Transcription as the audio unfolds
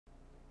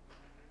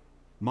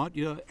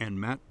Matya and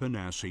Matt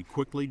Benassi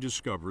quickly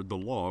discovered the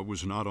law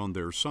was not on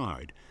their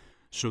side,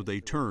 so they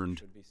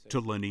turned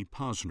to Lenny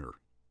Posner,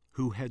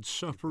 who had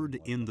suffered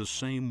in the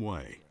same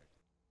way.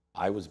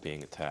 I was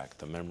being attacked.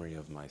 The memory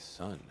of my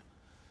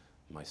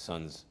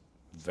son's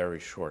very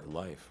short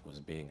life was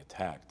being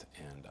attacked,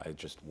 and I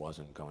just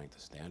wasn't going to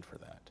stand for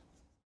that.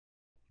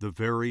 The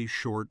very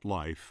short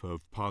life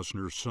of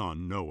Posner's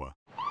son, Noah,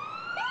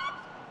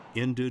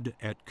 ended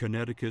at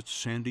Connecticut's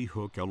Sandy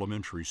Hook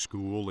Elementary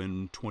School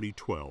in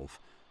 2012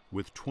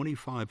 with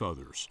 25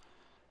 others.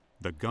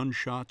 The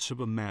gunshots of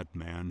a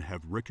madman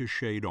have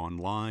ricocheted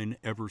online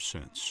ever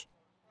since.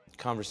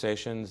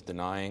 Conversations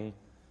denying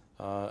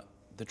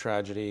the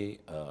tragedy,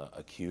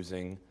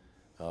 accusing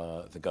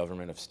the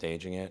government of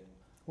staging it.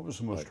 What was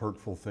the most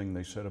hurtful thing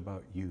they said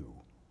about you?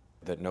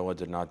 That Noah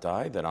did not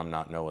die, that I'm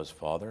not Noah's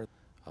father.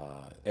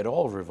 It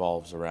all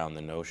revolves around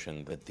the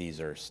notion that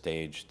these are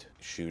staged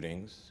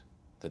shootings,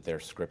 that they're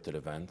scripted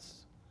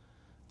events,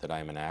 that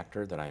I'm an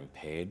actor, that I'm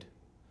paid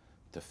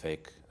to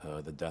fake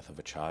the death of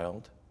a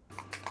child.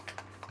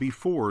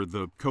 Before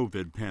the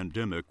COVID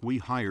pandemic, we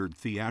hired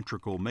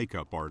theatrical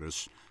makeup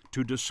artists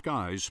to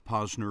disguise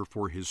Posner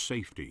for his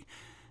safety.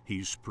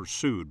 He's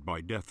pursued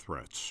by death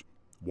threats.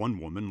 One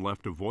woman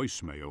left a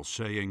voicemail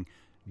saying,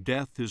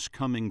 "Death is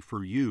coming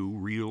for you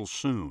real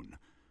soon."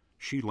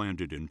 She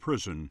landed in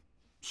prison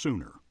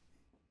sooner.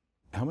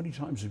 How many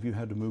times have you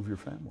had to move your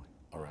family?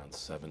 Around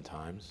 7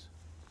 times.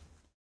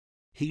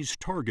 He's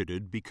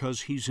targeted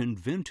because he's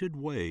invented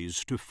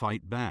ways to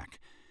fight back.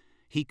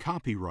 He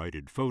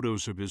copyrighted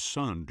photos of his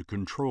son to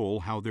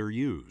control how they're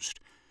used.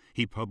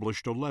 He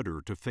published a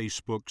letter to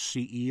Facebook's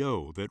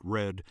CEO that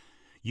read,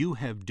 "You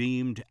have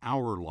deemed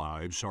our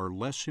lives are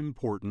less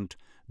important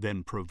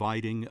than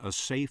providing a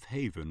safe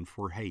haven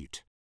for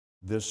hate."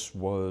 This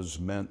was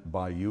meant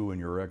by you and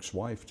your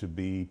ex-wife to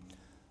be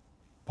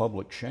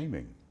public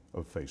shaming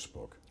of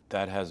Facebook.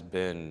 That has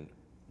been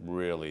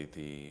really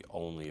the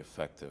only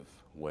effective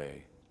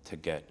way to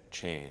get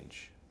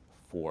change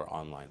for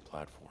online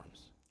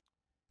platforms.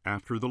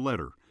 After the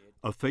letter,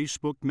 a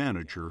Facebook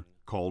manager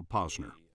called Posner.